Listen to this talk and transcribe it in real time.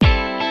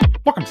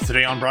Welcome to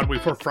Today on Broadway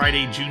for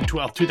Friday, June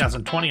 12th,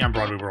 2020. I'm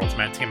Broadway World's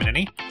Matt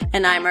Tamanini.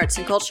 And I'm arts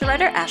and culture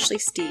writer Ashley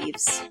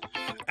Steves.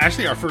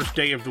 Ashley, our first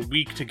day of the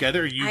week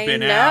together. You've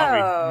been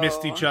out. We've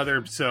missed each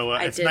other. So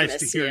it's nice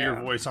to hear your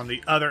voice on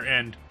the other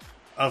end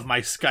of my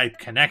Skype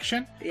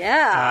connection.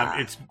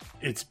 Yeah.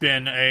 It's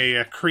been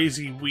a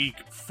crazy week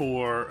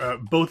for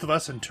both of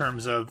us in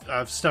terms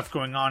of stuff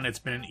going on. It's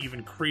been an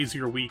even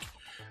crazier week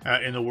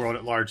in the world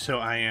at large, so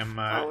I am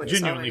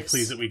genuinely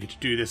pleased that we get to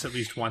do this at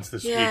least once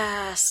this week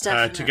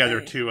together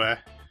to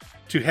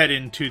head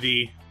into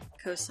the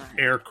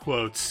air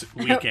quotes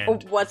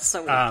weekend. What's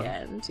a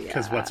weekend?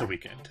 Because what's a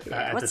weekend?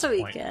 What's a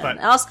weekend? But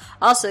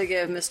also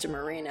give Mr.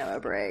 Marino a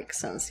break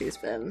since he's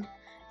been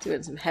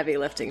doing some heavy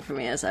lifting for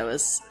me as I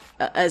was,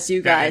 as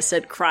you guys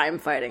said, crime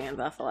fighting in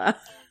Buffalo.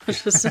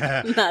 Which was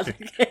not the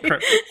case.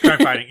 Crime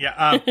fighting,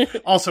 yeah.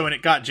 Also, and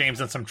it got James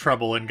in some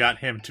trouble and got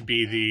him to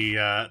be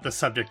the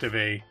subject of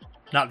a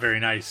not very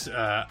nice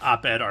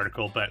op-ed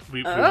article, but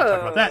we won't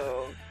talk about that.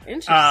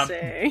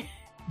 Interesting.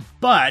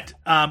 But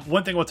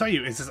one thing I'll tell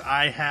you is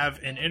I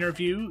have an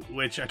interview,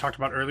 which I talked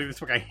about earlier this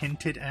week. I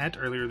hinted at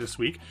earlier this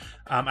week.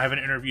 I have an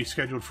interview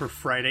scheduled for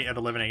Friday at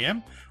 11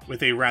 a.m.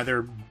 with a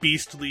rather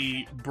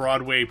beastly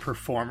Broadway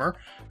performer.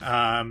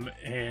 I'm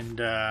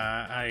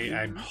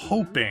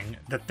hoping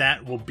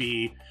that will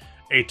be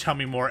a Tell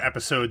Me More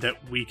episode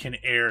that we can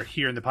air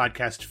here in the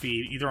podcast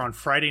feed, either on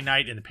Friday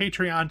night in the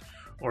Patreon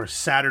or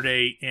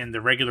Saturday in the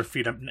regular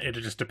feed. It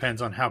just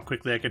depends on how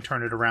quickly I can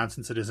turn it around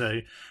since it is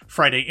a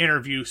Friday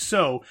interview.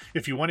 So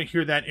if you want to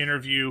hear that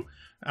interview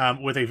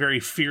with a very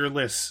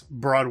fearless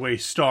Broadway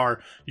star,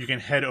 you can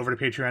head over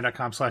to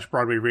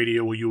patreon.com/Broadway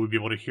Radio, where you will be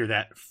able to hear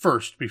that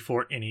first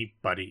before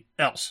anybody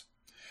else.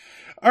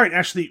 All right,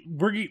 Ashley,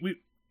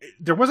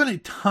 there wasn't a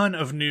ton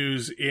of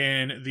news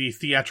in the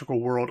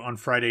theatrical world on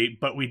Friday,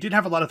 but we did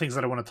have a lot of things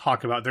that I want to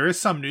talk about. There is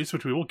some news,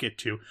 which we will get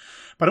to,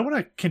 but I want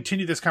to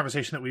continue this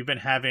conversation that we've been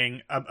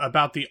having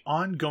about the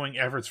ongoing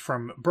efforts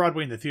from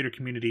Broadway and the theater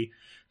community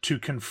to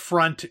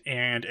confront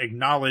and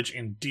acknowledge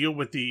and deal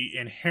with the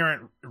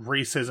inherent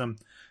racism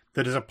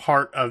that is a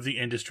part of the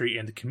industry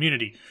and the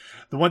community.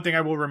 The one thing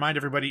I will remind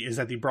everybody is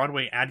that the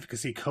Broadway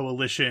Advocacy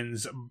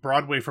Coalition's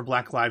Broadway for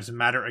Black Lives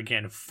Matter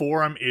Again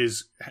forum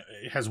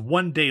has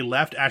 1 day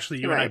left.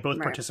 Ashley, you and I both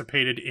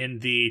participated in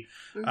the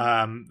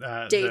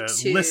day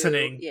two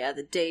listening. Yeah,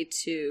 the day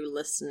 2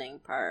 listening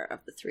part of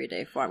the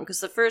 3-day forum, because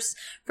the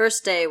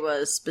first day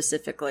was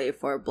specifically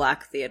for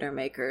Black theater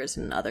makers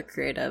and other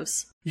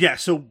creatives. Yeah,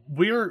 so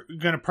we're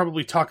going to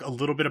probably talk a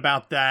little bit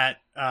about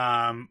that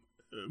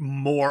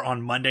more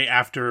on Monday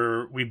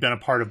after we've been a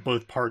part of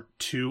both part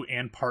 2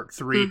 and part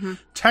 3. Mm-hmm.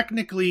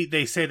 Technically,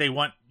 they say they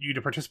want you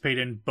to participate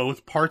in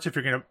both parts if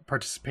you're going to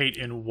participate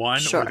in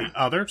one or the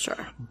other.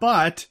 Sure.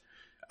 But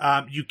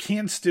you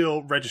can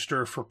still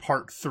register for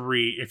part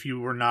 3 if you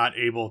were not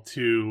able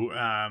to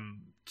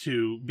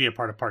be a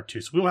part of part 2.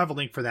 So we'll have a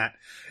link for that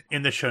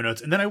in the show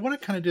notes. And then I want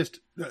to kind of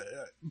just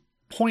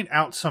point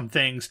out some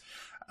things.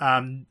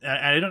 And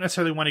I don't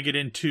necessarily want to get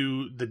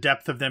into the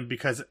depth of them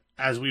because,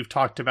 as we've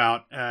talked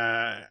about,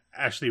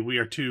 Ashley, we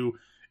are two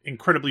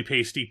incredibly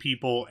pasty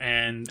people,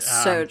 and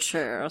so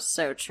true.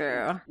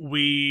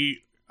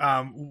 We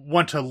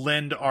want to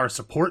lend our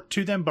support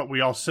to them, but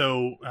we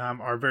also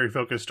are very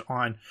focused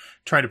on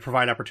trying to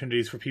provide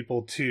opportunities for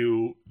people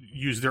to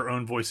use their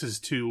own voices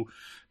to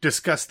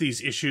discuss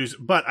these issues.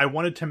 But I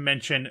wanted to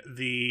mention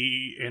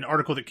an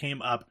article that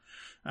came up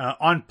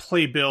on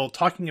Playbill,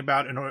 talking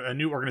about a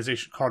new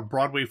organization called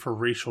Broadway for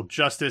Racial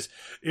Justice.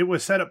 It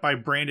was set up by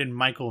Brandon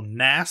Michael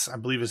Nass, I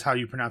believe is how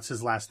you pronounce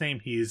his last name.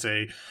 He's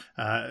been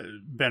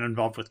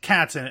involved with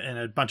Cats and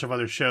a bunch of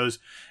other shows.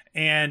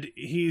 And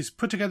he's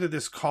put together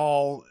this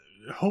call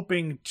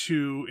hoping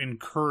to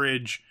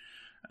encourage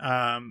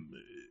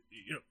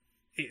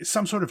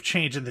some sort of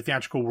change in the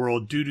theatrical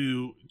world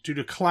due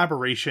to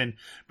collaboration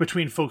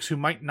between folks who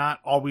might not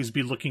always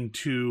be looking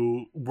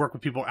to work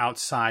with people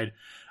outside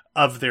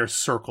of their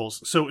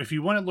circles. So if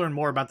you want to learn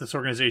more about this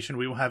organization,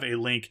 we will have a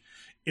link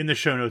in the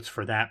show notes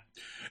for that.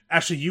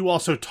 Actually, you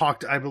also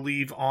talked, I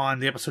believe, on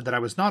the episode that I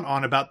was not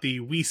on about the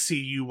We See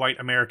You White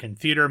American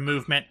Theater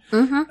movement.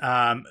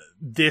 Mm-hmm.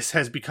 This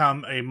has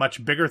become a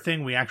much bigger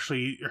thing. We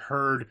actually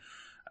heard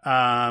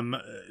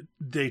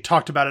they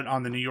talked about it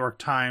on the New York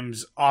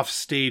Times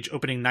offstage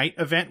opening night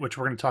event, which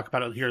we're going to talk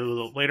about it here a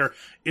little later.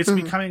 It's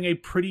becoming a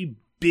pretty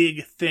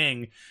big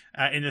thing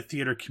in the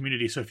theater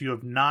community. So if you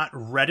have not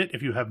read it,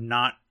 if you have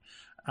not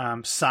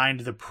signed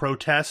the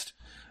protest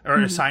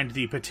or signed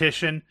the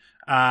petition,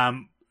 I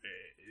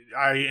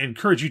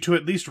encourage you to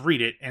at least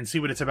read it and see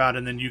what it's about,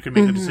 and then you can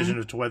make the decision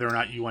as to whether or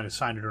not you want to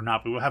sign it or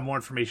not. But we'll have more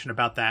information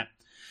about that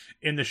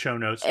in the show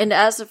notes. And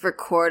as of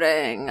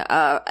recording,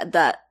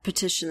 that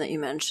petition that you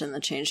mentioned, the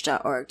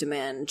change.org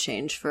demand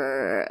change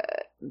for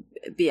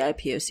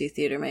BIPOC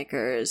theater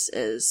makers,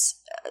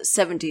 is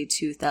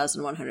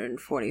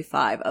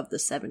 72,145 of the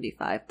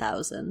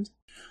 75,000.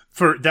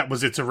 That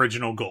was its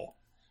original goal.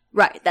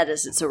 Right, that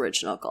is its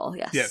original goal,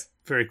 yes. Yeah,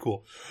 very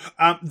cool.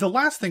 The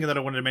last thing that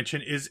I wanted to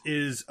mention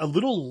is a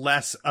little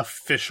less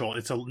official.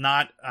 It's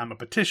not a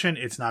petition.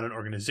 It's not an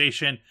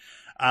organization.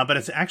 But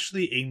it's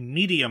actually a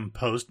Medium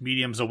post.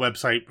 Medium's a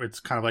website. It's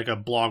kind of like a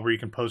blog where you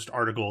can post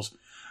articles.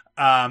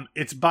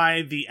 It's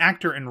by the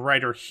actor and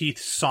writer Heath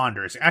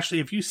Saunders. Ashley,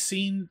 have you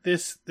seen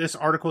this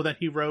article that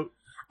he wrote?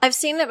 I've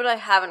seen it, but I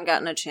haven't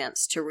gotten a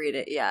chance to read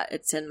it yet.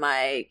 It's in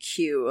my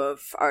queue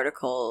of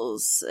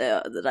articles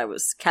that I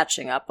was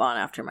catching up on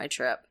after my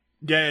trip.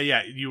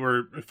 Yeah. You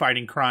were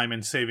fighting crime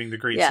and saving the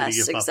great city of Buffalo.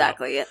 Yes,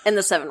 exactly. In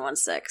the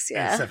 716,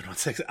 yeah.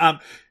 716.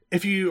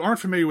 If you aren't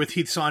familiar with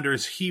Heath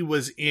Saunders, he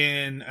was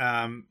in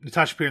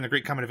Natasha Peer and the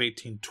Great Comet of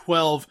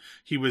 1812.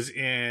 He was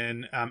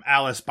in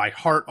Alice by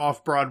Heart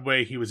off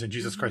Broadway. He was in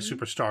Jesus Christ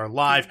Superstar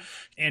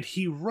Live. And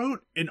he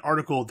wrote an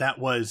article that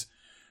was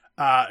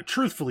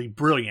truthfully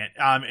brilliant.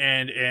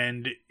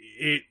 And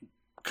it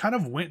kind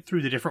of went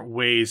through the different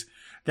ways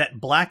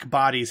that black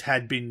bodies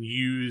had been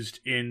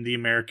used in the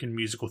American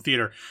musical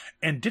theater,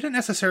 and didn't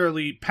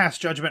necessarily pass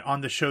judgment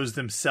on the shows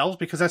themselves,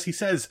 because as he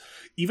says,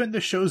 even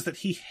the shows that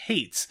he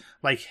hates,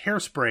 like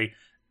Hairspray,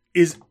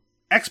 is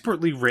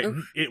expertly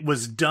written. It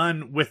was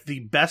done with the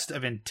best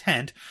of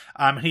intent.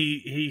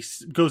 He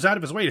goes out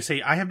of his way to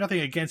say, I have nothing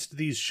against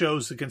these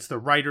shows, against the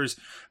writers.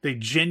 They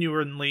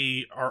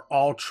genuinely are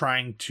all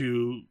trying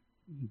to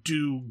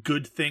do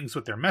good things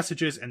with their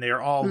messages, and they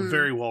are all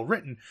very well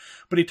written.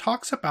 But he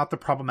talks about the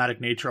problematic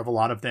nature of a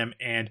lot of them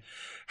and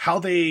how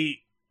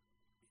they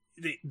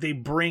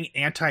bring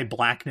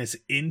anti-blackness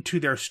into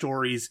their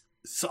stories,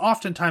 so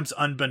oftentimes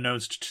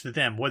unbeknownst to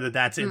them, whether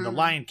that's in The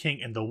Lion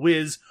King and The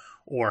Wiz,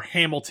 or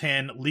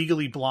Hamilton,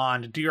 Legally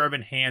Blonde, Dear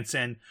Evan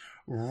Hansen,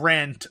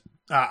 Rent,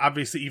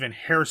 obviously even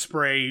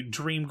Hairspray,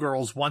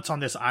 Dreamgirls, Once on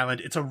This Island.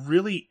 It's a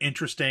really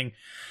interesting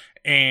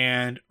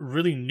and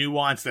really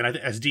nuanced, and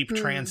as Deep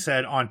Tran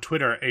said on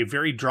Twitter, a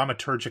very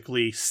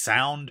dramaturgically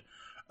sound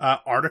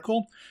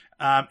article.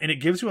 And it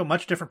gives you a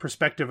much different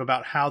perspective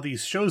about how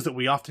these shows that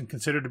we often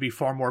consider to be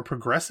far more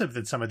progressive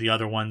than some of the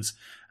other ones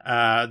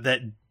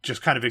that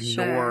just kind of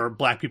ignore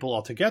black people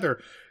altogether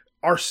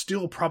are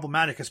still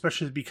problematic,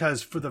 especially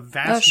because for the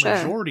vast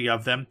majority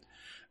of them,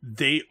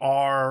 they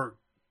are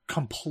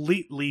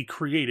completely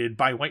created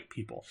by white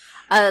people.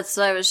 That's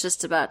what I was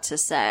just about to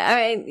say.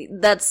 I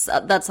mean, that's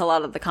a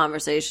lot of the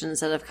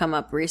conversations that have come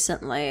up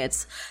recently.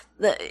 It's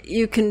that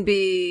you can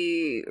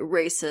be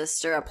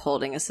racist or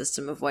upholding a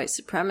system of white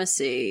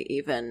supremacy,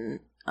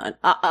 even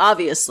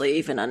obviously,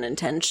 even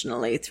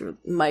unintentionally, through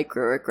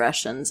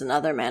microaggressions and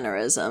other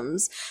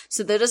mannerisms.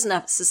 So there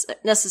doesn't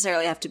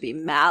necessarily have to be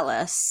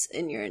malice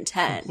in your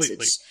intent.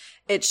 Completely.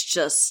 It's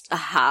just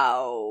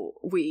how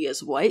we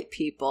as white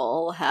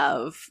people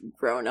have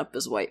grown up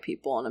as white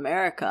people in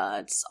America.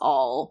 It's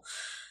all,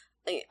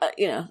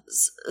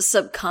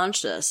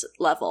 subconscious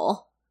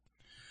level.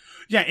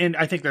 Yeah, and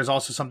I think there's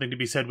also something to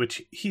be said,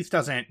 which Heath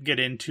doesn't get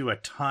into a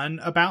ton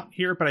about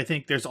here, but I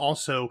think there's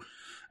also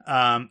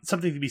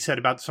something to be said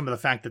about some of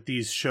the fact that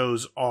these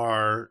shows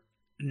are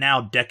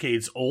now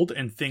decades old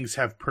and things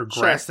have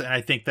progressed. Sure. And I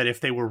think that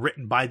if they were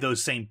written by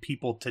those same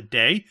people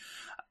today,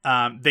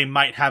 they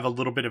might have a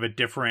little bit of a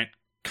different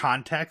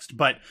context,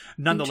 but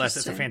nonetheless,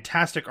 it's a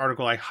fantastic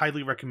article. I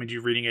highly recommend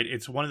you reading it.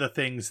 It's one of the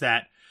things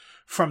that,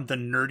 from the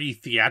nerdy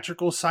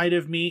theatrical side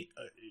of me,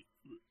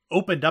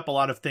 opened up a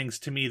lot of things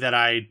to me that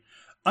I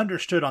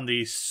understood on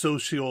the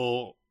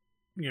social,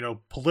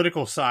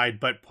 political side,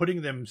 but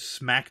putting them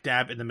smack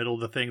dab in the middle of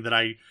the thing that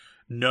I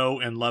know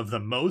and love the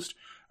most,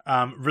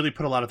 really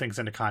put a lot of things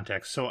into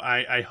context. So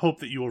I hope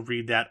that you will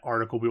read that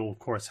article. We will, of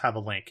course, have a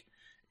link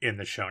in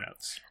the show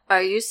notes.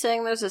 Are you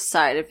saying there's a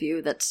side of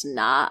you that's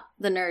not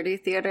the nerdy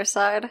theater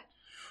side?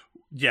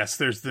 Yes,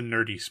 there's the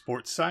nerdy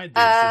sports side.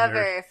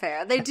 Very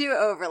fair. They do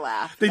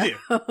overlap. They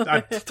do.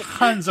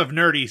 Tons of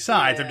nerdy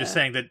sides. Yeah. I'm just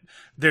saying that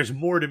there's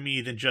more to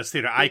me than just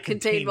theater. I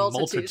contain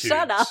multitudes.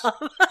 Shut up.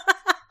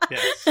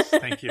 Yes,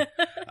 thank you.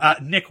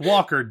 Nick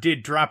Walker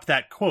did drop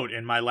that quote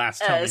in my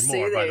last Tell Me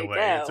More, by the way.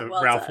 Go. It's a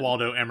Ralph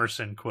Waldo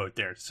Emerson quote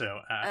there. So,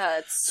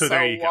 so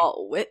there you go.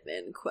 Walt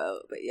Whitman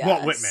quote, but yes.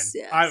 Walt Whitman.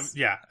 Yes.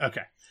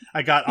 Okay.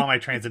 I got all my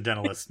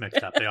transcendentalists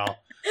mixed up. They all.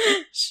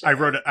 Sure,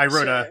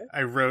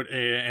 I wrote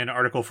an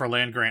article for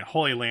Land Grant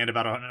Holy Land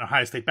about an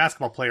Ohio State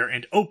basketball player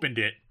and opened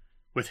it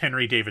with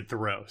Henry David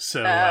Thoreau.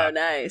 So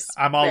nice.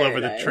 I'm all over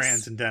the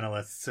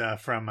transcendentalists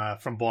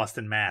from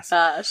Boston, Mass.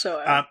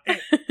 Sure.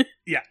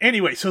 Yeah.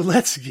 Anyway, so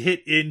let's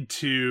get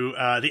into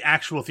the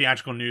actual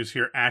theatrical news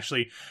here,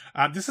 Ashley.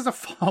 This is a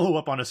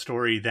follow-up on a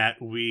story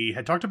that we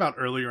had talked about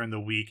earlier in the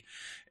week,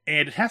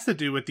 and it has to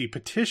do with the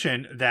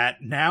petition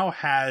that now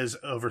has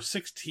over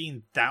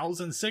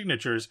 16,000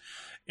 signatures,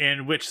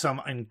 in which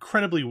some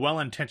incredibly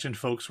well-intentioned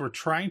folks were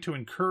trying to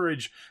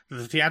encourage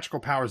the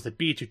theatrical powers that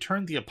be to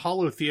turn the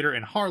Apollo Theater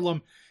in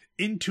Harlem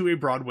into a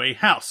Broadway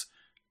house.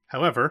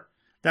 However,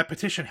 that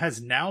petition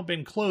has now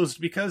been closed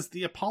because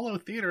the Apollo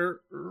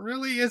Theater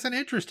really isn't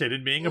interested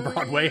in being a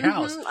Broadway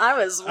house. I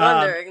was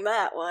wondering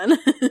that one.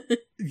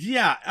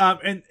 Yeah,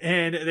 and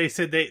they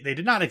said they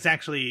did not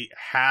exactly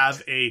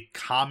have a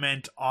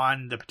comment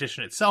on the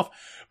petition itself,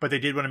 but they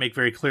did want to make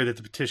very clear that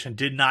the petition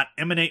did not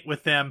emanate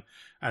with them.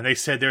 And they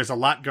said there's a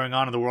lot going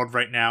on in the world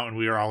right now, and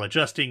we are all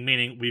adjusting,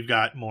 meaning we've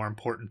got more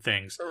important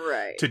things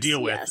to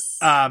deal with.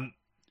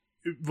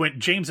 When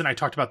James and I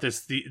talked about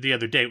this the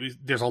other day,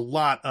 there's a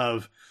lot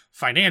of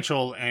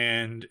financial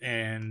and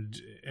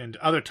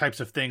other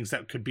types of things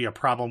that could be a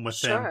problem with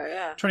them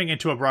turning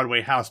into a Broadway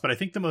house. But I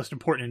think the most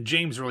important, and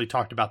James really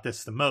talked about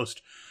this the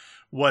most,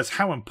 was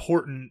how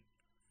important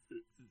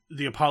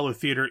the Apollo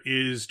Theater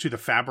is to the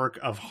fabric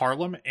of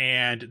Harlem,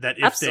 and that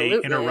if they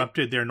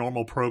interrupted their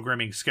normal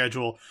programming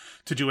schedule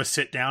to do a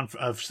sit down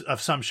of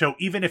some show,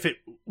 even if it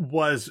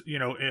was,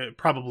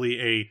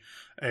 probably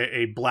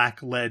a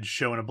black led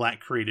show and a black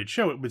created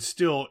show, it would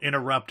still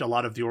interrupt a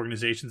lot of the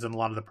organizations and a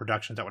lot of the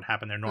productions that would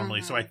happen there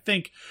normally. So I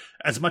think,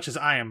 as much as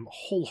I am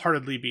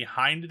wholeheartedly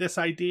behind this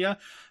idea,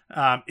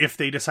 if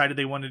they decided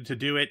they wanted to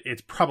do it,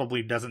 it's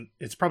probably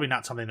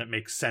not something that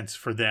makes sense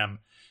for them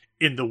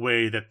in the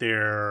way that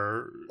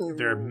their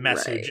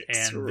message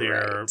and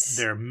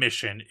their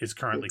mission is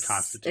currently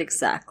constituted.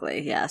 Exactly,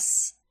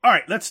 yes. All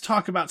right, let's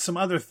talk about some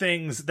other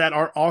things that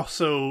are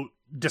also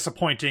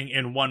disappointing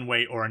in one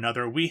way or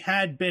another. We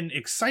had been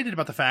excited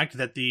about the fact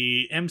that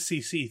the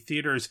MCC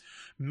Theater's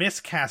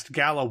Miscast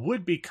Gala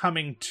would be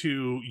coming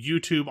to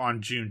YouTube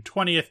on June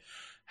 20th.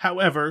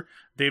 However,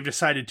 they've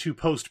decided to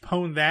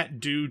postpone that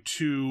due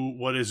to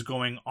what is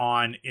going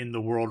on in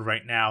the world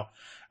right now.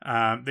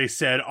 They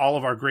said all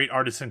of our great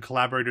artists and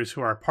collaborators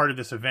who are a part of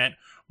this event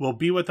will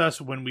be with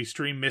us when we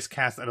stream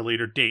Miscast at a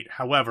later date.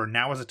 However,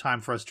 now is a time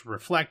for us to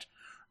reflect,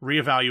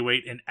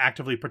 reevaluate, and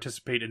actively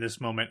participate in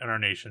this moment in our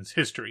nation's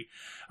history.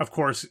 Of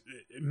course,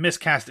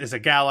 Miscast is a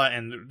gala,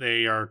 and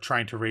they are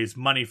trying to raise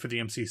money for the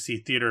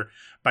MCC Theater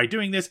by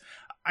doing this.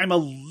 I'm a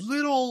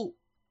little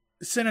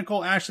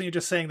cynical, Ashley,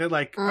 just saying that,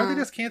 are they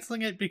just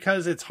canceling it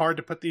because it's hard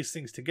to put these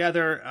things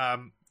together?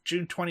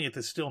 June 20th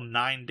is still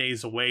 9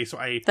 days away, so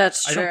I don't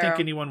think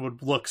anyone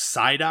would look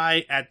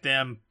side-eye at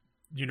them,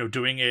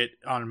 doing it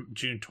on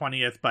June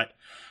 20th, but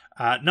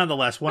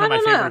nonetheless, one of my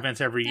favorite events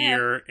every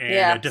year,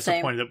 and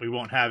disappointed that we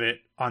won't have it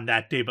on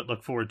that day, but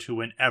look forward to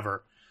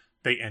whenever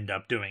they end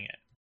up doing it.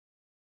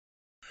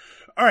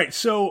 All right,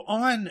 so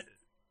on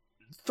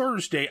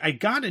Thursday, I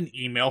got an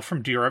email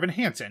from Dear Evan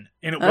Hansen,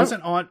 and it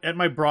wasn't at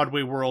my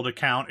Broadway World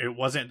account. It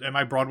wasn't at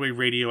my Broadway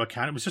Radio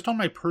account. It was just on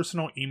my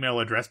personal email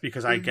address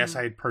because I guess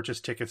I had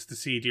purchased tickets to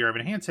see Dear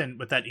Evan Hansen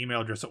with that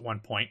email address at one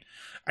point.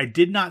 I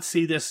did not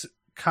see this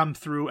come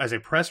through as a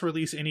press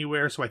release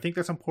anywhere, so I think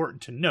that's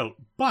important to note.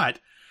 But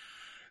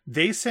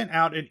they sent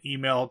out an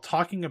email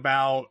talking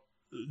about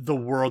the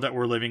world that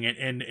we're living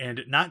in,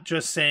 and not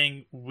just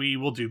saying we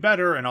will do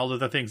better and all of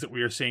the things that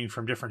we are seeing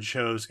from different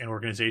shows and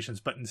organizations,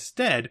 but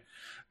instead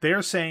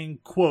they're saying,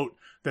 quote,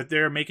 that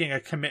they're making a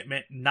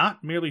commitment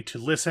not merely to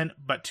listen,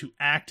 but to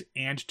act,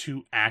 and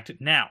to act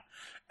now.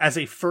 As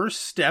a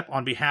first step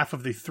on behalf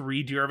of the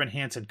three Dear Evan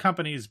Hansen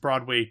companies,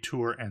 Broadway,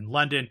 Tour, and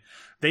London,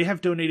 they have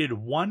donated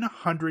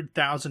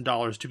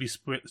 $100,000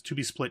 to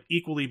be split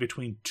equally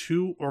between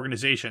two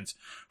organizations.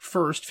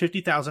 First,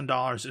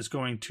 $50,000 is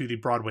going to the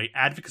Broadway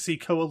Advocacy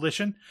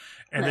Coalition,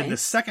 and then the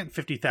second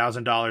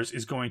 $50,000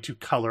 is going to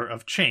Color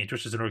of Change,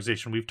 which is an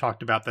organization we've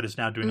talked about that is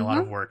now doing a lot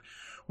of work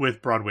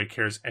with Broadway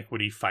Cares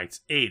Equity Fights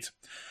AIDS.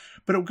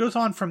 But it goes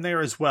on from there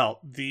as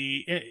well.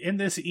 In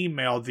this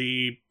email,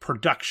 the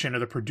production or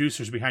the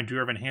producers behind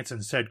Dear Evan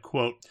Hansen said,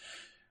 quote,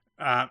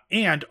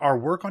 and our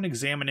work on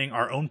examining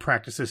our own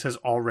practices has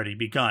already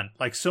begun.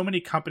 Like so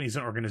many companies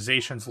and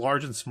organizations,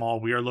 large and small,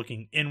 we are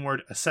looking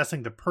inward,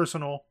 assessing the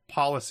personnel,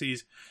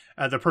 policies,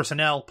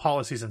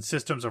 and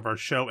systems of our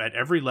show at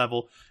every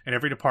level, in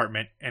every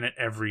department, and at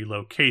every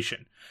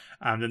location.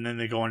 And then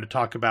they go on to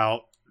talk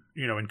about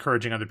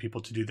encouraging other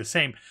people to do the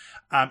same.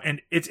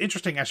 And it's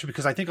interesting, actually,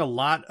 because I think a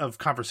lot of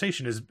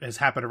conversation has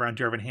happened around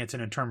Dear Evan Hansen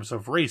in terms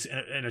of race,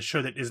 in a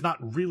show that is not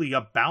really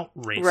about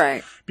race.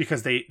 Right.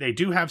 Because they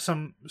do have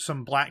some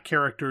black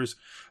characters.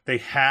 They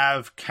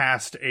have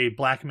cast a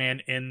black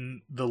man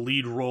in the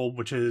lead role,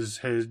 which has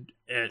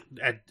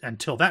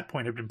until that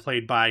point had been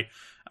played by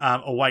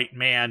a white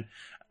man.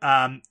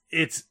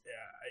 It's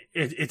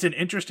an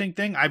interesting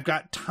thing. I've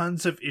got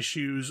tons of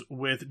issues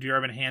with Dear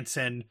Evan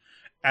Hansen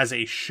as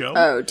a show.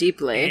 Oh,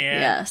 deeply.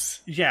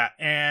 Yes. Yeah.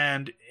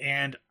 And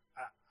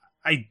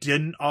I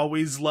didn't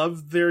always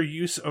love their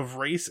use of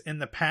race in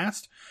the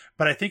past,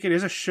 but I think it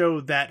is a show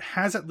that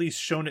has at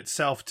least shown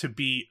itself to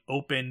be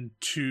open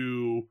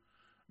to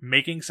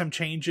making some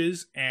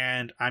changes.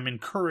 And I'm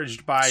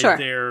encouraged by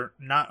their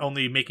not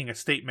only making a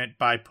statement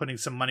by putting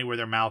some money where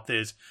their mouth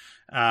is,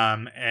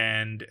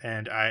 And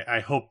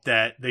I hope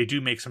that they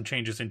do make some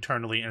changes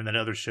internally, and that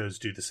other shows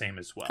do the same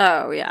as well.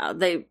 Oh yeah,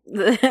 they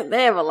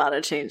have a lot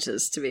of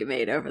changes to be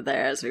made over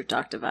there, as we've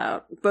talked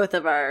about. Both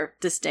of our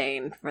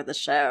disdain for the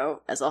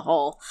show as a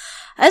whole.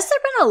 Has there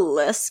been a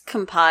list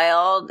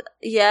compiled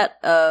yet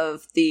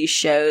of the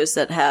shows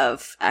that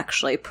have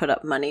actually put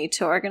up money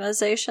to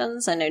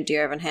organizations? I know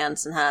Dear Evan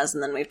Hansen has,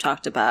 and then we've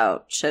talked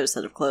about shows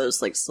that have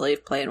closed, like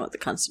Slave Play and What the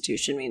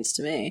Constitution Means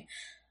to Me.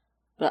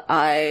 But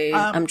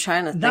I'm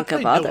trying to think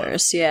of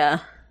others. Yeah.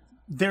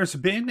 There's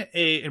been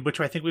which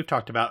I think we've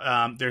talked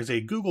about, there's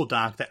a Google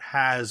Doc that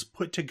has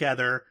put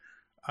together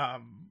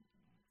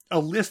a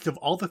list of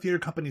all the theater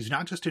companies,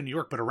 not just in New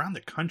York, but around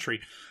the country,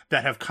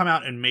 that have come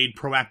out and made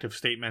proactive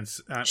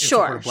statements in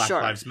support of Black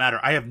Lives Matter.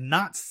 I have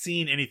not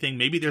seen anything.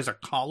 Maybe there's a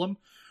column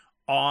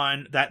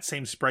on that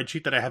same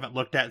spreadsheet that I haven't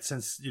looked at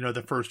since,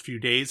 the first few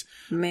days.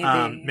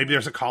 Maybe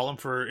there's a column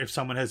for if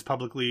someone has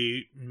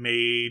publicly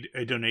made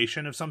a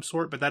donation of some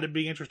sort, but that'd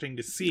be interesting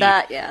to see.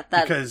 That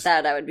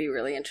I would be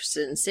really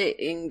interested in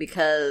seeing,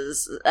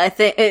 because I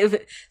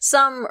think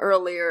some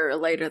earlier or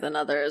later than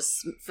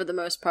others, for the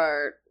most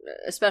part,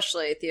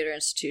 especially theater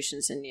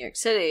institutions in New York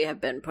City,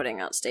 have been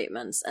putting out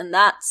statements, and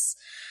that's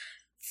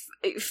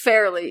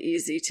fairly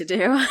easy to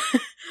do.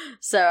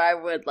 So I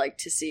would like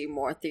to see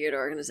more theater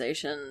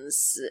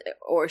organizations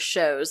or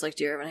shows like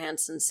Dear Evan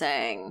Hansen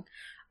saying,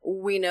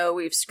 we know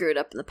we've screwed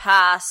up in the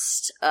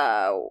past,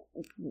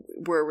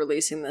 we're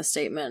releasing this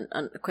statement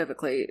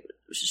unequivocally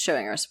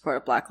showing our support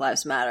of Black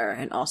Lives Matter,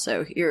 and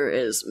also here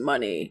is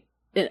money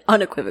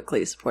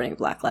unequivocally supporting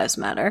Black Lives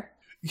Matter.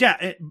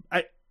 Yeah,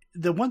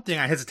 the one thing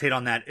I hesitate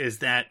on that is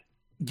that,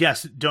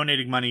 yes,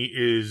 donating money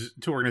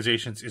to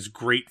organizations is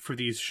great for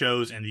these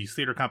shows and these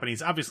theater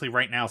companies. Obviously,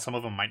 right now, some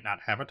of them might not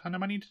have a ton of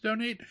money to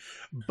donate.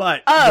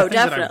 But the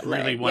thing that I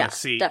really want to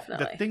see,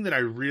 the thing that I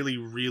really,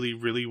 really,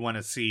 really want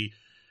to see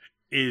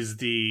is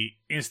the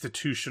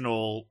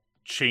institutional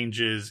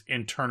changes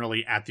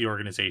internally at the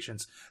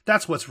organizations.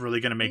 That's what's really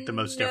going to make the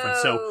most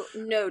difference. So,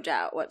 no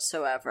doubt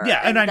whatsoever.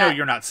 Yeah, and I know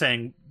you're not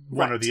saying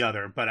one or the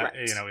other, but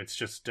it's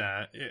just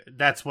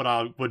that's what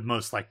I would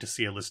most like to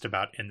see a list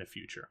about in the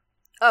future.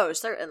 Oh,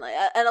 certainly.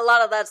 And a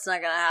lot of that's not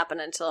going to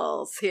happen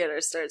until theater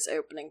starts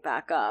opening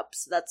back up.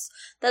 So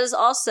that is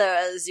also,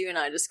 as you and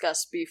I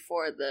discussed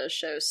before the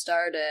show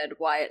started,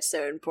 why it's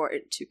so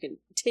important to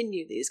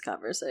continue these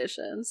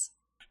conversations.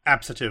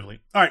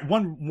 Absolutely. All right,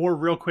 one more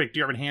real quick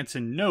Dear Evan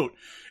Hansen note.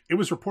 It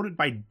was reported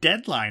by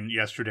Deadline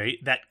yesterday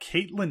that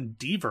Caitlin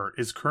Dever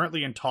is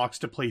currently in talks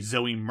to play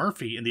Zoe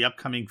Murphy in the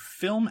upcoming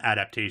film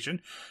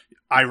adaptation.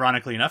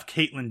 Ironically enough,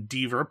 Caitlin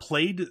Dever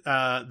played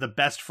the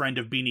best friend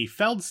of Beanie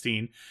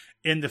Feldstein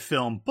in the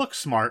film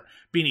Booksmart.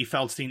 Beanie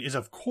Feldstein is,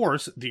 of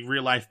course, the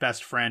real-life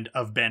best friend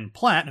of Ben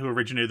Platt, who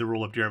originated the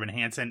role of Dear Evan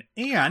Hansen,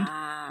 and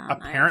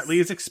apparently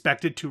is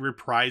expected to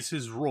reprise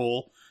his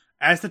role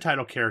as the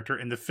title character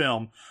in the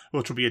film,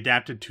 which will be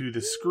adapted to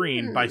the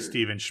screen by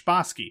Steven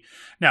Spassky.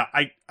 Now,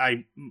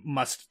 I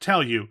must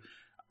tell you,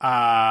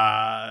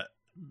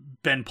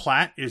 Ben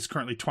Platt is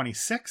currently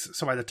 26,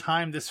 so by the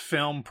time this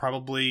film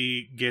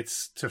probably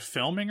gets to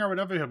filming or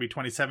whatever, he'll be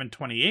 27,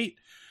 28.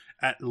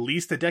 At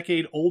least a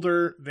decade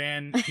older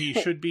than he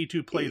should be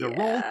to play the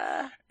role.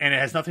 And it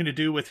has nothing to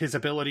do with his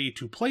ability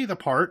to play the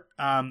part.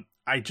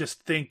 I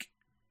just think,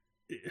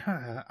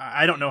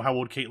 I don't know how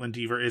old Caitlin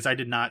Dever is. I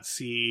did not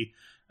see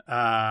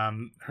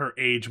her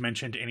age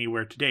mentioned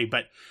anywhere today,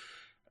 but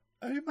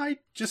it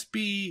might just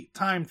be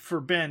time for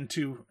Ben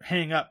to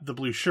hang up the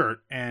blue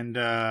shirt and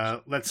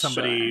let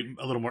somebody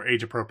a little more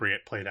age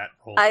appropriate play that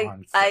role.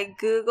 I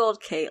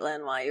Googled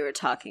Caitlin while you were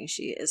talking.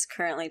 She is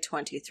currently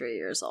 23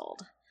 years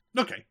old.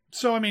 Okay,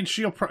 so I mean,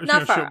 she'll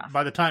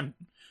by the time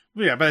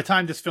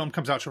this film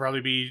comes out, she'll probably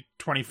be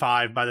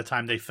 25. By the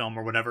time they film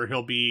or whatever,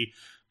 he'll be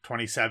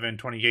 27,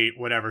 28,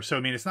 whatever. So I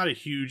mean, it's not a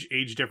huge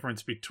age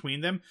difference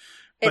between them.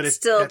 But it's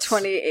still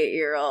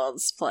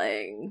 28-year-olds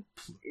playing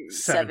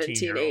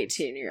 17,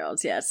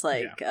 18-year-olds. Yeah, it's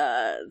like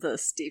the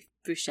Steve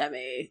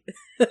Buscemi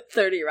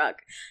 30 Rock.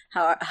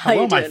 How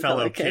Hello, you my doing,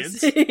 fellow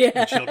kids,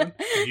 children,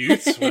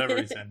 youths,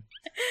 whatever he's in.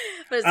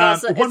 But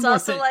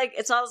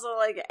it's also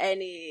like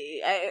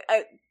any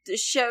the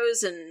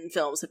shows and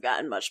films have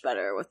gotten much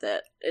better with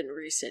it in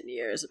recent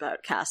years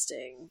about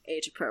casting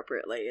age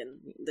appropriately, and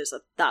there's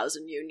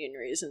 1,000 union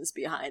reasons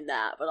behind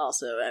that. But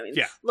also, I mean,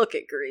 look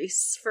at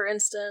Grease, for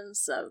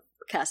instance,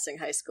 casting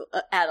high school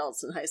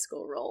adults in high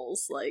school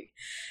roles. Like,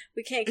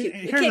 we can't keep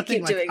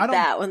doing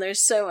that when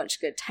there's so much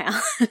good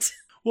talent.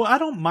 Well, I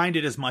don't mind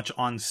it as much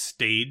on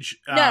stage.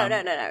 No,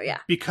 yeah.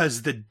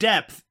 Because the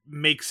depth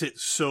makes it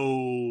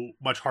so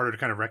much harder to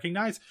kind of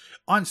recognize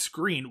on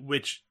screen,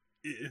 which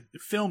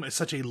film is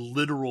such a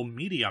literal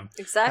medium.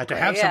 Exactly. To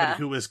have somebody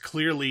who is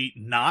clearly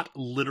not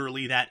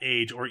literally that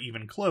age or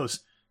even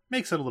close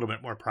makes it a little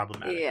bit more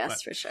problematic.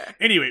 Yes, for sure.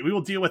 Anyway, we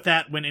will deal with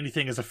that when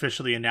anything is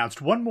officially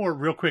announced. One more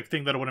real quick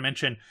thing that I want to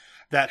mention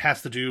that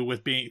has to do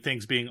with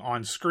things being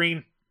on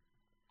screen.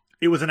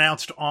 It was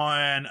announced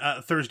on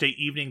Thursday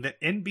evening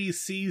that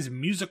NBC's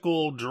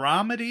musical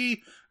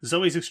dramedy,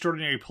 Zoe's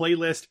Extraordinary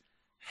Playlist,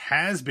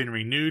 has been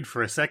renewed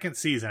for a second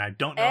season. I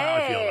don't know how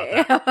I feel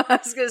about that. I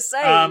was going to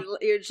say,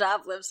 your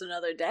job lives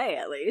another day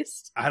at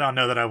least. I don't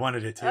know that I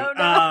wanted it to. Oh,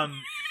 no.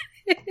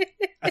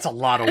 That's a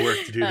lot of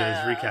work to do those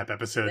recap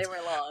episodes. They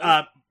were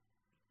long.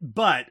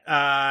 But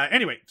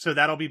anyway, so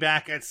that'll be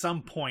back at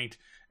some point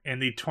in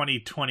the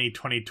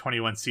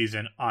 2020-2021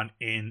 season on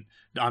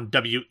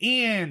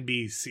WNBC.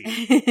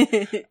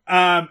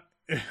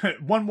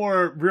 One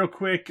more real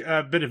quick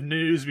bit of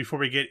news before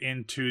we get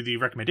into the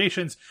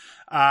recommendations.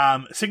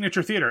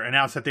 Signature Theater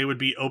announced that they would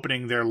be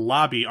opening their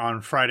lobby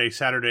on Friday,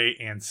 Saturday,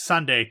 and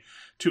Sunday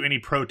to any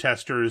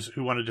protesters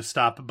who wanted to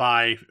stop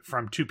by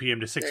from 2 p.m.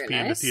 to 6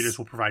 p.m. Nice. The theaters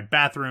will provide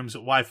bathrooms,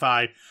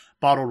 Wi-Fi,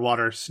 bottled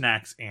water,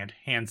 snacks, and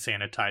hand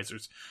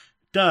sanitizers.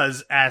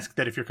 Does ask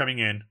that if you're coming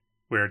in,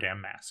 wear a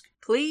damn mask.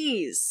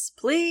 Please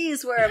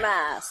wear a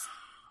mask.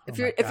 If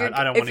you're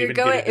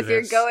going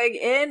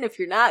in, if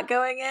you're not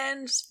going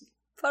in, just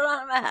put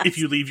on a mask. If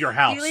you leave your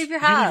house,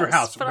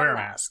 wear a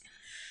mask.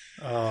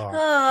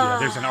 Yeah,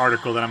 there's an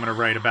article that I'm going to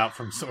write about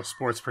from a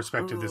sports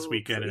perspective this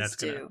weekend, and that's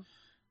going to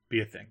be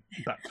a thing.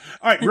 But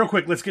all right, real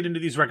quick, let's get into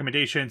these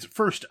recommendations.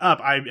 First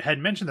up, I had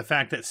mentioned the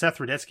fact that Seth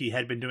Rudetsky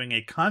had been doing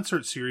a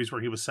concert series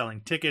where he was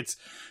selling tickets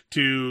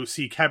to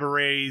see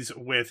cabarets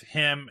with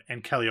him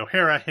and Kelly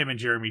O'Hara, him and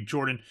Jeremy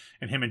Jordan,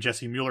 and him and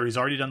Jesse Mueller. He's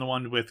already done the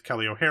one with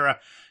Kelly O'Hara.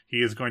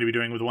 He is going to be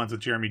doing the ones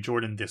with Jeremy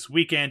Jordan this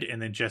weekend, and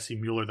then Jesse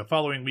Mueller the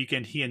following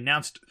weekend. He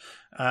announced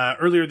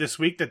earlier this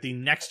week that the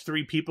next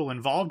 3 people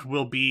involved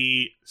will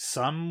be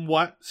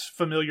somewhat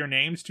familiar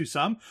names to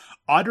some: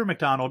 Audra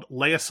McDonald,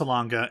 Lea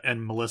Salonga,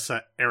 and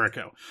Melissa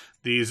Errico.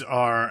 These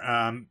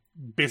are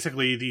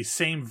basically the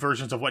same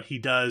versions of what he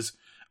does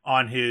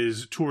on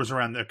his tours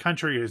around the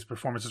country, his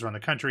performances around the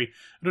country.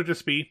 It'll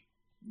just be,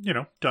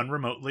 done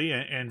remotely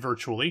and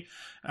virtually.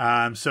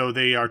 So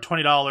they are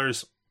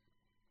 $20.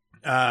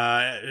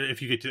 If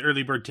you get the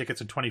early bird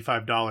tickets, and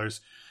 $25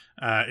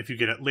 if you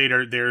get it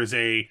later. There's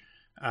a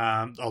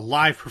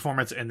live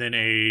performance and then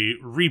a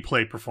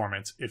replay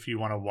performance if you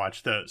want to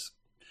watch those.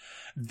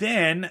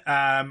 Then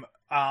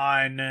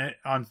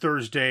on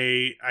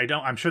Thursday,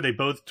 I'm sure they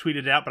both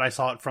tweeted out, but I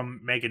saw it from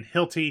Megan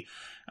Hilty.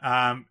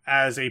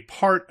 As a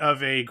part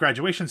of a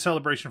graduation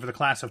celebration for the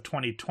class of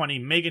 2020,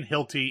 Megan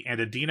Hilty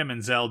and Idina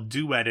Menzel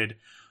duetted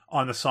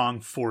on the song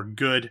For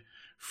Good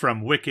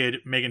from Wicked.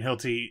 Megan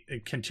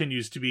Hilty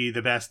continues to be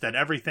the best at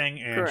everything,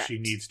 and Correct. She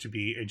needs to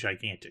be a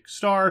gigantic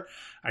star.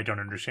 I don't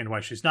understand why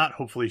she's not.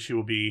 Hopefully she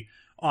will be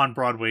on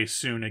Broadway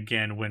soon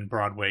again when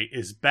Broadway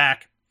is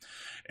back.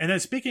 And then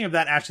speaking of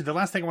that, actually, the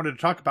last thing I wanted to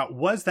talk about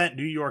was that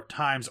New York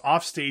Times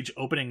offstage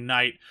opening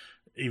night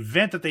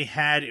event that they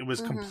had. It was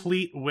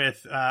complete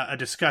with a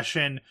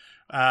discussion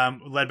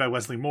led by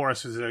Wesley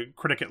Morris, who's a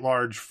critic at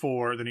large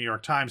for the New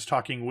York Times,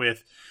 talking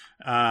with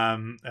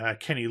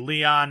Kenny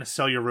Leon,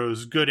 Celia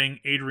Rose Gooding,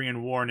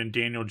 Adrian Warren, and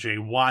Daniel J.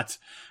 Watts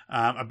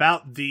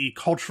about the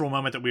cultural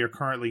moment that we are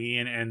currently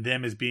in, and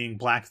them as being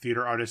Black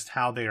theater artists,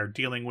 how they are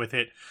dealing with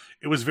it.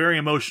 It was very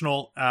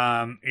emotional.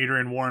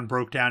 Adrian Warren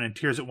broke down in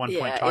tears at one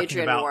point, talking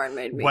Adrian about Warren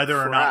made me whether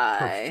cry. or not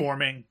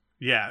performing.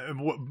 Yeah,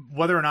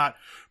 whether or not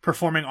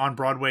performing on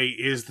Broadway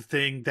is the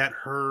thing that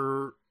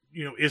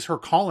is her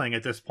calling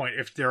at this point,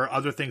 if there are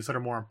other things that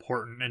are more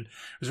important. And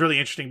it was really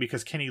interesting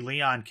because Kenny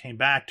Leon came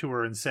back to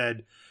her and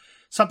said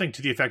something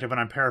to the effect of, and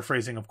I'm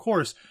paraphrasing, of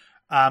course,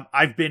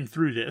 I've been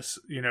through this.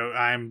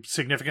 I'm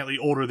significantly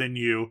older than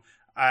you.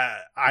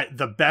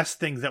 The best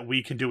thing that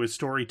we can do as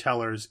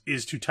storytellers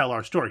is to tell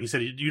our story. He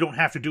said, you don't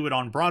have to do it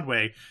on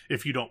Broadway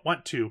if you don't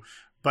want to,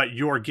 but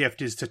your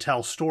gift is to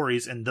tell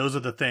stories, and those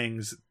are the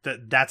things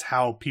that's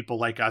how people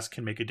like us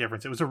can make a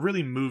difference. It was a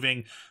really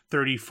moving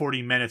 30,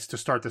 40 minutes to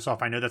start this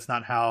off. I know that's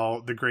not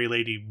how the Gray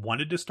Lady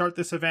wanted to start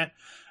this event,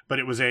 but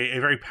it was a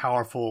very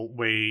powerful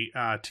way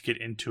to get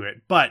into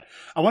it. But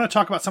I want to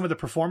talk about some of the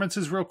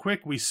performances real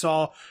quick. We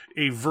saw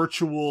a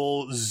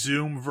virtual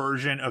Zoom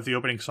version of the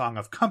opening song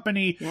of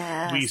Company.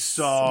 Yes, we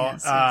saw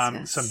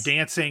some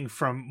dancing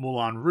from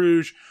Moulin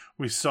Rouge.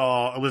 We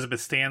saw Elizabeth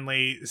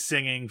Stanley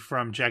singing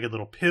from Jagged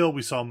Little Pill.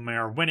 We saw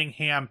Mare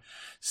Winningham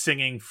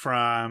singing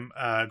from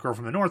Girl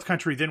from the North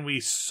Country. Then we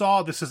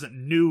saw, this isn't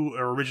new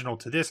or original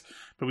to this,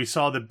 but we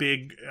saw the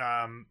big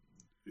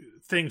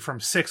thing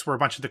from Six where a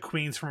bunch of the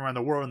queens from around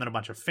the world and then a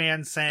bunch of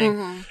fans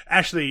sang.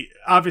 Ashley,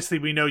 obviously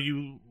we know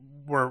you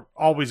were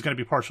always going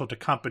to be partial to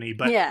Company,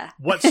 but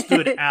what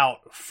stood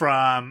out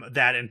from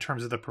that in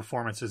terms of the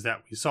performances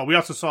that we saw? We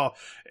also saw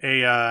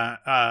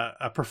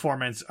a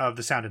performance of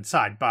The Sound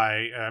Inside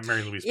by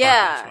Mary Louise Parker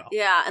as well.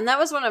 Yeah, and that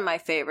was one of my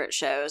favorite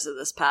shows of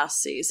this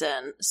past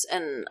season,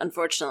 and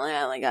unfortunately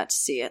I only got to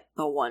see it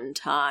the one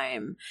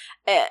time.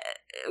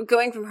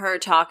 Going from her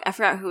talk, I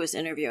forgot who was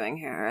interviewing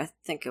her. I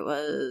think it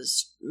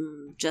was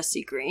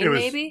Jesse Green,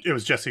 maybe? It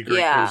was Jesse Green.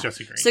 Yeah. It was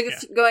Jesse Green. So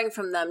going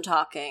from them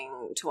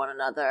talking to one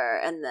another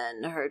and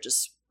then her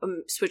just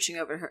switching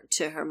over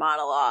to her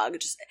monologue,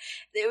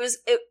 there was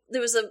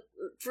a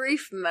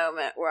brief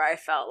moment where I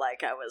felt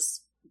like I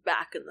was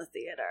back in the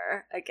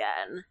theater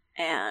again,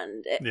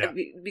 and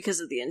because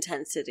of the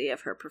intensity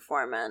of her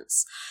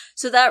performance.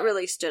 So that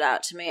really stood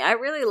out to me. I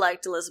really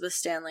liked Elizabeth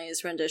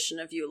Stanley's rendition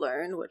of You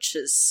Learn, which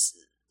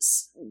is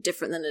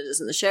different than it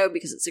is in the show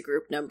because it's a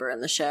group number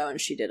in the show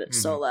and she did it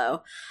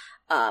solo.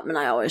 And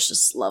I always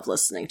just love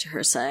listening to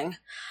her sing.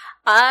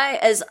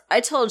 As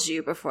I told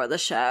you before the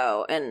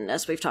show, and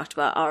as we've talked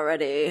about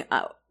already,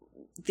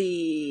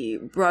 the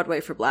Broadway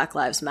for Black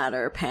Lives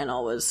Matter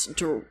panel was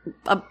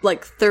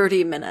like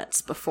 30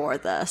 minutes before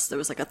this. There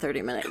was like a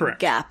 30-minute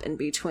gap in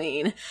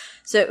between.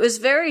 So it was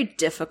very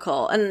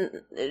difficult.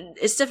 And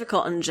it's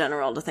difficult in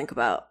general to think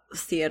about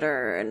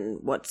theater and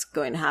what's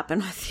going to happen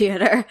with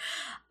theater.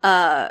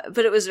 But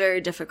it was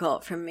very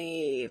difficult for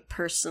me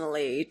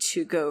personally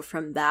to go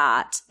from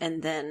that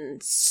and then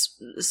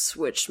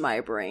switch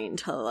my brain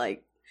to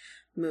like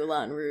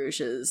Moulin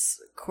Rouge's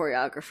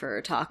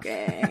choreographer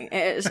talking.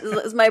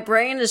 My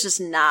brain is just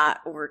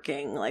not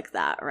working like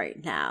that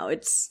right now.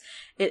 It's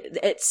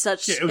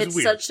such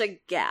a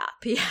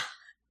gap. Yeah.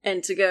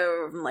 And to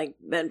go from like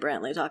Ben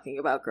Brantley talking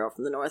about Girl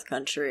from the North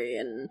Country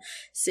and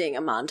seeing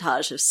a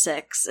montage of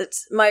Six,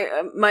 it's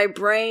my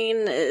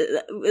brain.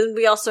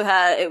 We also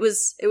had it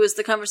was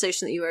the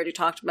conversation that you already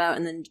talked about,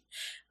 and then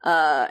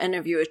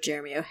interview with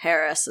Jeremy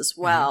O'Harris as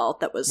well.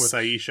 That was with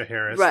Aisha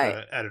Harris,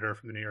 the editor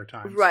from the New York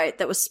Times. Right,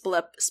 that was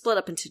split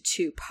up into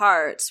two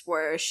parts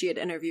where she had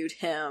interviewed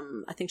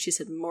him. I think she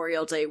said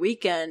Memorial Day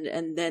weekend,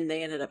 and then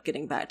they ended up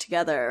getting back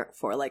together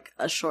for like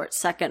a short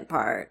second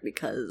part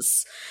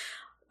because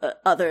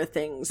other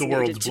things the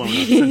world's blown up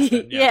since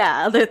then,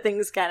 other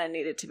things kind of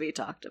needed to be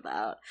talked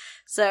about.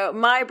 So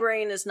my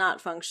brain is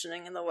not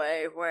functioning in the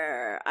way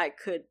where I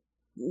could,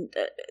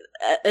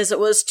 as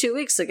it was 2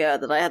 weeks ago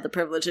that I had the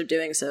privilege of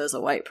doing so as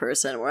a white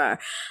person, where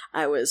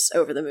I was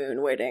over the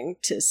moon waiting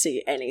to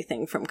see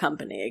anything from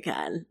Company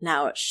again.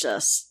 Now it's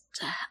just,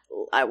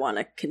 I want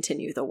to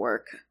continue the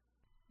work.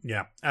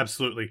 Yeah,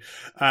 absolutely.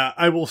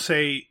 I will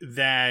say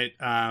that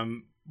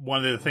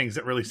one of the things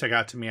that really stuck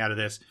out to me out of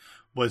this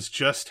was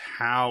just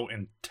how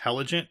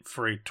intelligent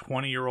for a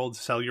 20-year-old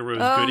Celia Rose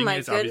Gooding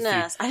is. Oh my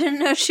goodness. I didn't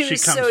know she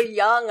was so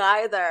young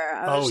either.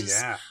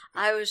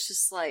 I was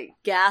just like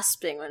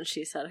gasping when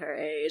she said her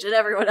age, and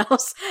everyone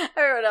else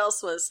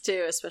was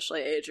too,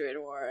 especially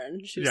Adrienne Warren.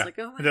 She was like,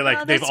 "Oh my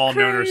god, they've all crazy.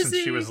 known her since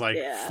she was like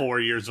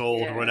 4 years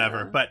old or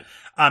whatever." But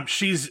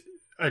she's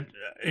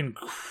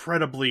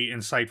incredibly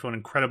insightful and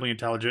incredibly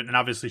intelligent, and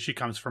obviously she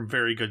comes from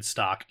very good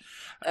stock.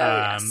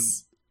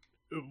 Yes.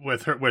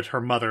 With her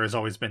mother has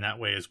always been that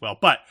way as well.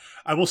 But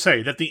I will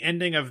say that the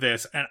ending of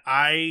this, and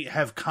I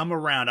have come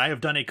around, I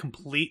have done a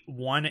complete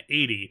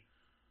 180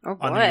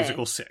 on the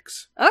musical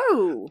Six.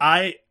 Oh.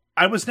 I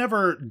was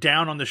never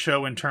down on the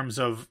show in terms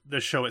of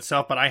the show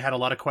itself, but I had a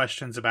lot of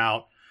questions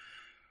about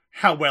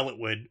how well it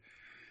would,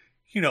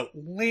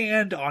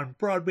 land on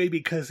Broadway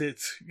because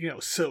it's,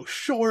 so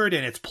short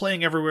and it's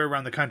playing everywhere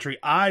around the country.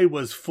 I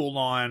was full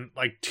on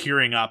like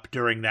tearing up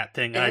during that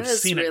thing. And I've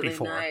seen it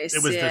before. Nice.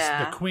 It was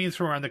the Queens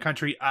from around the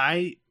country.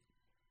 I'm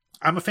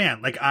a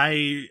fan. Like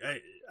I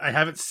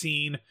haven't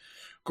seen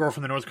Girl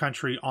from the North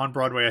Country on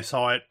Broadway. I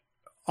saw it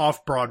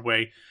off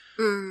Broadway.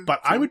 But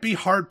I would be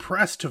hard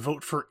pressed to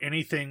vote for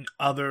anything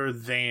other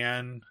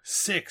than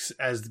Six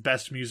as the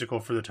best musical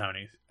for the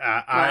Tonys.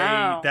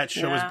 That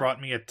show has brought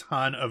me a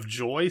ton of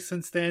joy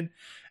since then.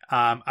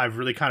 I've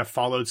really kind of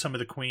followed some of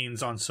the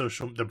queens on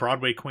the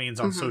Broadway queens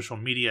on social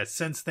media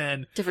since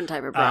then. Different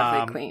type of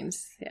Broadway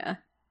queens, yeah.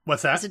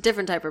 What's that? It's a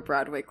different type of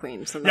Broadway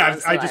queens.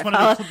 I just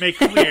wanted to make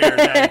clear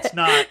that it's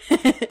not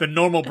the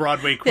normal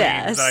Broadway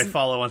queens that I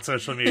follow on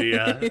social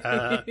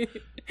media.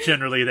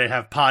 Generally, they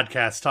have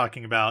podcasts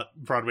talking about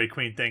Broadway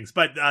queen things,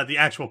 but the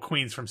actual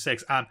queens from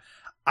Six,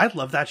 I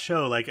love that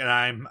show. Like,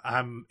 and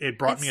it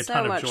brought me a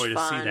ton of joy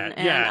to see that.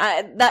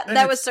 And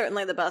that was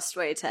certainly the best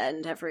way to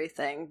end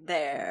everything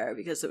there,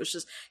 because it was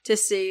just to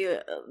see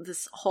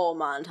this whole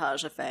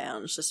montage of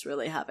fans just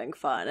really having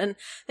fun. And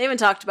they even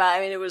talked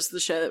about, it was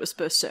the show that was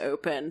supposed to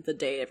open the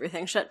day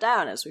everything shut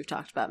down, as we've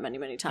talked about many,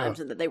 many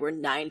times, and that they were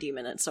 90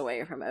 minutes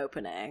away from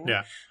opening.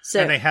 Yeah. So,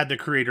 and they had the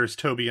creators,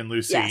 Toby and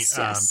Lucy,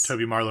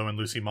 Toby Marlowe and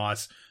Lucy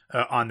Moss,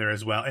 on there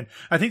as well. And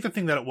I think the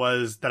thing that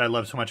I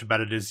love so much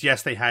about it is,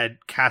 yes, they had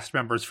cast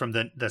members from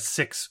the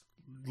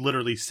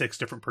literally six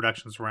different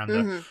productions around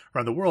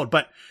the world,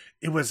 but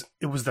it was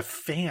the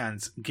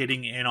fans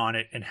getting in on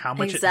it and how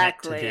much it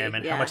meant to them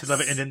and how much they love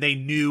it. And then they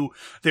knew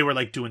they were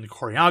like doing the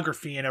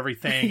choreography and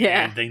everything,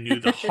 and they knew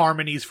the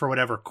harmonies for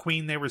whatever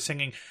queen they were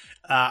singing.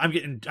 I'm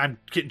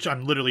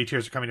literally,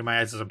 tears are coming to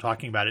my eyes as I'm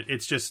talking about it.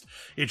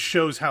 It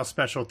shows how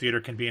special theater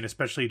can be, and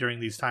especially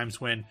during these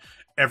times when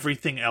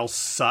everything else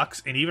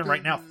sucks, and even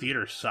right now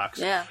theater sucks.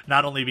 Yeah.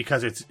 Not only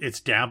because it's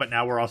down, but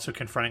now we're also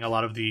confronting a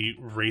lot of the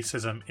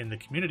racism in the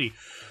community.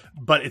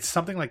 But it's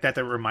something like that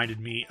reminded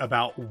me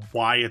about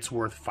why it's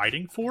worth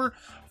fighting for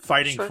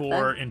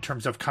in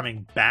terms of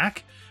coming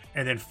back,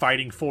 and then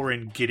fighting for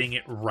and getting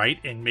it right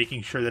and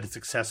making sure that it's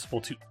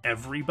accessible to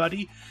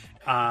everybody.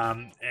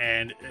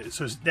 And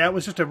so that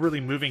was just a really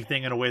moving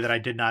thing in a way that I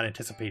did not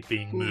anticipate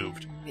being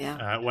moved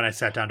when I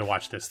sat down to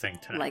watch this thing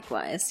tonight.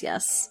 Likewise,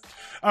 yes.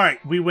 All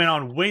right, we went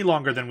on way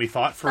longer than we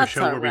thought for That's a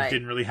show where we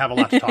didn't really have a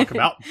lot to talk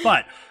about,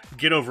 but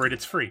get over it,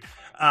 it's free.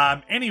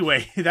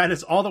 Anyway, that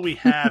is all that we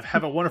have.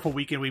 Have a wonderful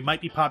weekend. We might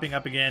be popping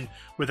up again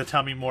with a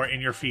Tell Me More in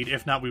your feed.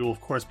 If not, we will,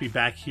 of course, be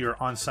back here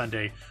on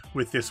Sunday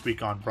with This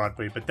Week on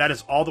Broadway. But that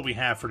is all that we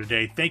have for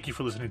today. Thank you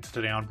for listening to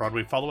Today on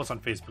Broadway. Follow us on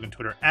Facebook and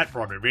Twitter at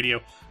Broadway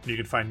Radio. And you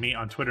can find me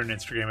on Twitter and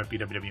Instagram at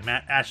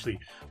BWWMatt. Ashley,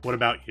 what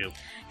about you?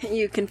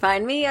 You can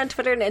find me on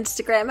Twitter and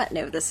Instagram at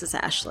No This Is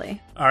Ashley.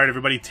 All right,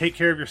 everybody, take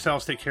care of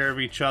yourselves. Take care of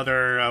each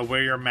other.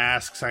 Wear your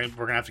masks. We're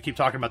going to have to keep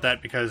talking about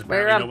that because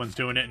apparently no one's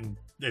doing it and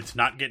it's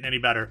not getting any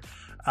better.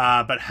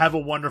 But have a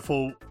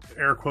wonderful,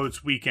 air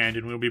quotes, weekend,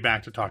 and we'll be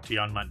back to talk to you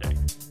on Monday.